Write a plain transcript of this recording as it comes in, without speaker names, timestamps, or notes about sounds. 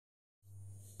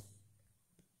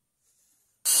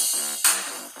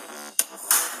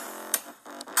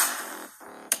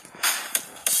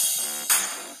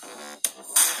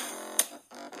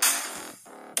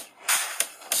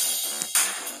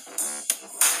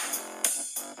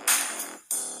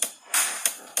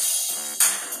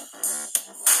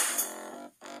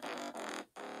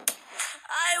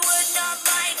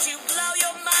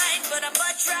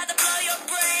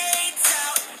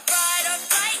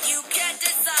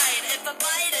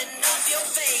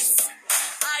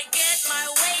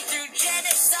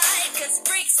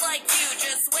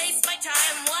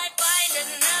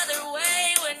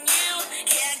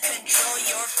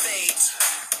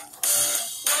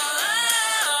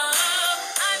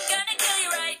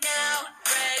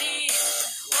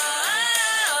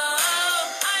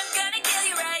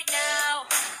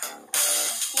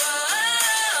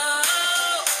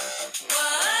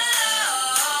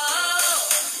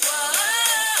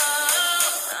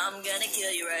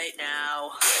tell you right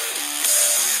now.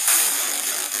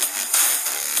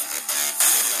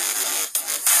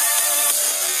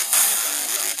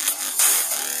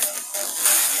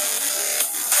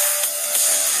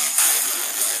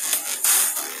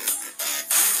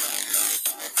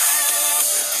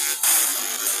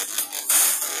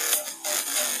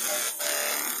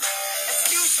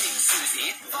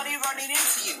 Funny running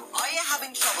into you. Are you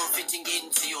having trouble fitting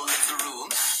into your little room?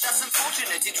 That's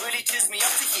unfortunate, it really cheers me up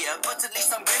to hear. But at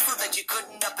least I'm grateful that you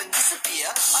couldn't up and disappear.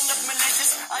 I'm not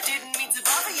malicious, I didn't mean to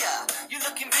bother ya. You're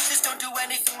looking vicious, don't do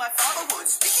anything my father would.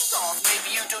 Speaking of,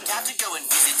 maybe you don't have to go and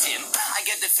visit him. I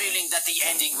get the feeling that the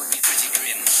ending would be pretty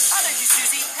grim. I know you,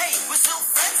 Susie. Hey, we're still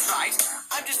friends, right?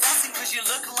 I'm just asking cause you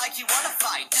look like you wanna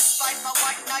fight. Despite my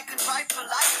white knight contrived for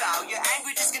life vow, you're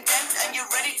angry, discontent, and you're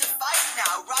ready to fight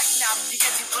now. Right now, you're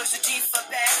getting closer to for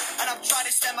bed, and I'm trying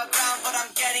to stand my ground, but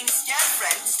I'm getting scared,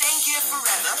 friend. Staying here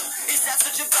forever? Is that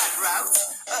such a bad route?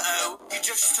 Uh-oh, you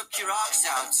just took your arcs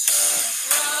out.